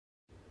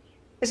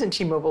Isn't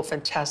T-Mobile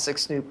fantastic,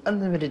 Snoop?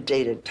 Unlimited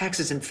data,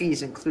 taxes and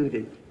fees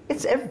included.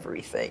 It's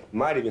everything.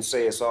 Might even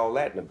say it's all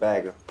that in a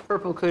bagger.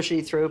 Purple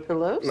cushy throw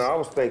pillows? No, I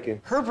was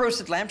thinking. Herb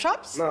roasted lamb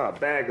chops? Nah,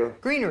 bagger.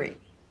 Greenery.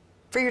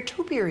 For your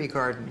topiary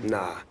garden?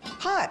 Nah.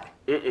 Pot?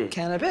 Mm-mm.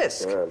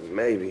 Cannabis?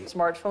 Maybe.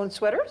 Smartphone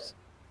sweaters?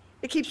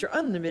 It keeps your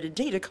unlimited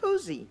data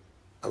cozy.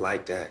 I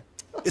like that.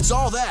 It's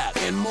all that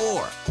and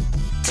more.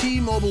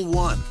 T-Mobile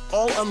One,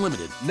 all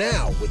unlimited,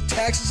 now with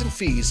taxes and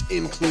fees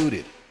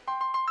included.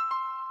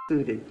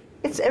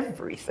 It's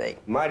everything.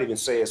 Might even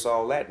say it's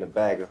all that in a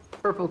bagger.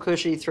 Purple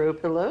cushy throw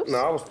pillows? No,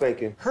 I was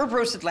thinking. Herb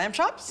roasted lamb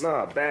chops?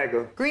 Nah,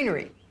 bagger.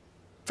 Greenery.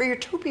 For your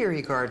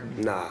topiary garden?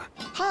 Nah.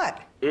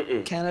 Pot?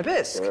 Mm-mm.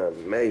 Cannabis?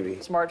 Maybe.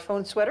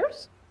 Smartphone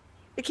sweaters?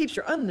 It keeps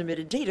your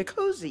unlimited data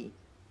cozy.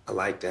 I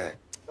like that.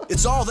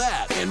 It's all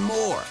that and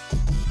more.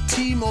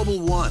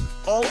 T-Mobile One,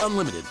 all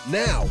unlimited,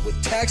 now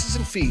with taxes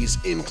and fees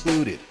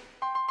included.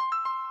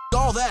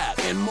 All that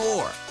and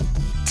more.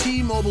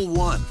 T-Mobile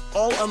One,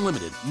 all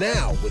unlimited,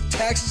 now with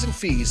taxes and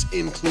fees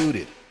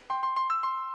included.